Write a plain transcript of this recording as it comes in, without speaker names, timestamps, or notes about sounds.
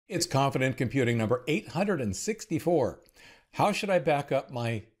It's Confident Computing number 864. How should I back up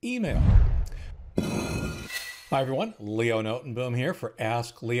my email? Hi everyone, Leo Notenboom here for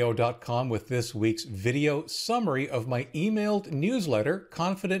askleo.com with this week's video summary of my emailed newsletter,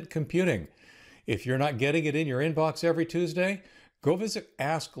 Confident Computing. If you're not getting it in your inbox every Tuesday, go visit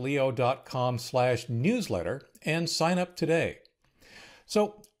askleo.com/newsletter and sign up today.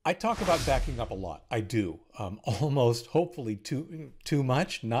 So I talk about backing up a lot. I do. Almost, hopefully too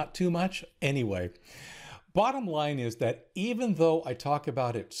much, not too much. Anyway, bottom line is that even though I talk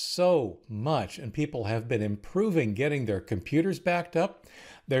about it so much and people have been improving getting their computers backed up,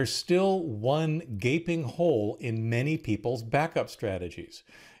 there's still one gaping hole in many people's backup strategies,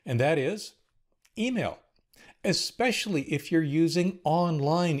 and that is email. Especially if you're using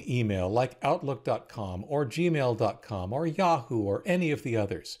online email like Outlook.com or Gmail.com or Yahoo or any of the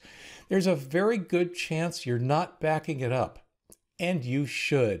others. There's a very good chance you're not backing it up, and you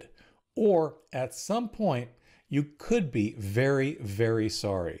should. Or at some point, you could be very, very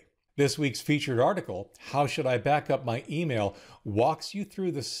sorry. This week's featured article, How Should I Back Up My Email?, walks you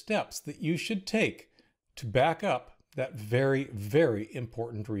through the steps that you should take to back up that very, very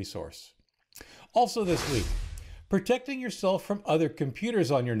important resource. Also this week, protecting yourself from other computers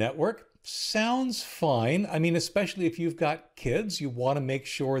on your network sounds fine. I mean, especially if you've got kids, you want to make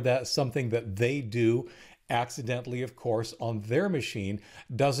sure that something that they do accidentally, of course, on their machine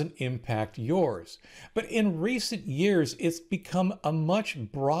doesn't impact yours. But in recent years, it's become a much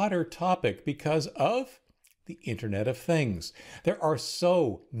broader topic because of the Internet of Things. There are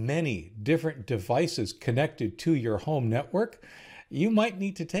so many different devices connected to your home network. You might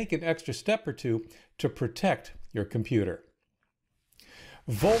need to take an extra step or two to protect your computer.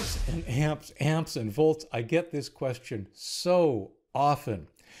 Volts and amps and volts, I get this question so often.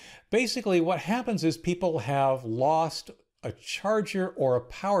 Basically, what happens is people have lost a charger or a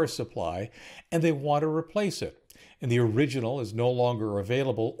power supply and they want to replace it. And the original is no longer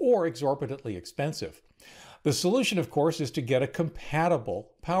available or exorbitantly expensive. The solution, of course, is to get a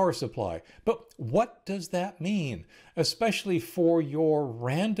compatible power supply. But what does that mean? Especially for your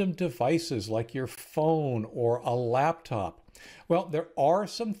random devices like your phone or a laptop. Well, there are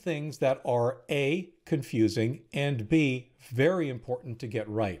some things that are A, confusing, and B, very important to get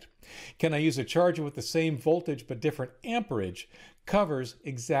right. Can I use a charger with the same voltage but different amperage? Covers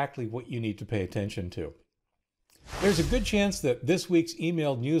exactly what you need to pay attention to. There's a good chance that this week's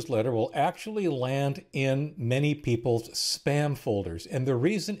emailed newsletter will actually land in many people's spam folders, and the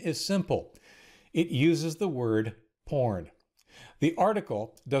reason is simple. It uses the word porn. The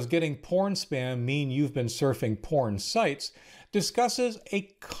article, Does Getting Porn Spam Mean You've Been Surfing Porn Sites?, discusses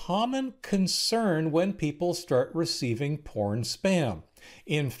a common concern when people start receiving porn spam.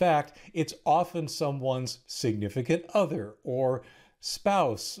 In fact, it's often someone's significant other or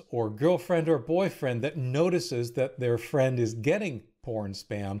spouse or girlfriend or boyfriend that notices that their friend is getting porn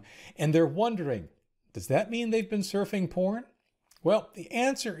spam, and they're wondering, does that mean they've been surfing porn? Well, the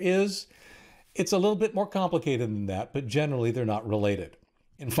answer is it's a little bit more complicated than that, but generally they're not related.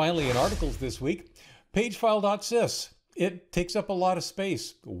 And finally, in articles this week, pagefile.sys. It takes up a lot of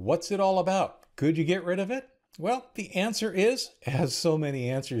space. What's it all about? Could you get rid of it? Well, the answer is, as so many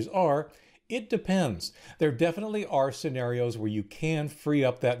answers are, it depends. There definitely are scenarios where you can free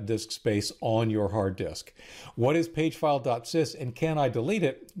up that disk space on your hard disk. What is pagefile.sys and can I delete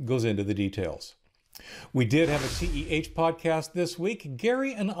it goes into the details. We did have a CEH podcast this week.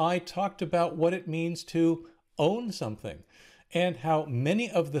 Gary and I talked about what it means to own something and how many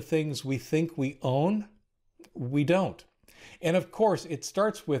of the things we think we own, we don't. And of course, it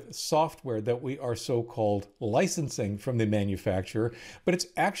starts with software that we are so-called licensing from the manufacturer, but it's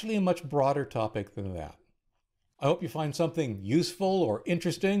actually a much broader topic than that. I hope you find something useful or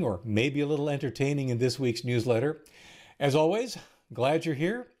interesting or maybe a little entertaining in this week's newsletter. As always, glad you're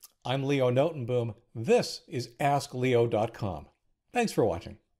here. I'm Leo Notenboom. This is askleo.com. Thanks for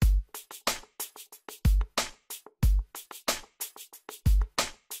watching.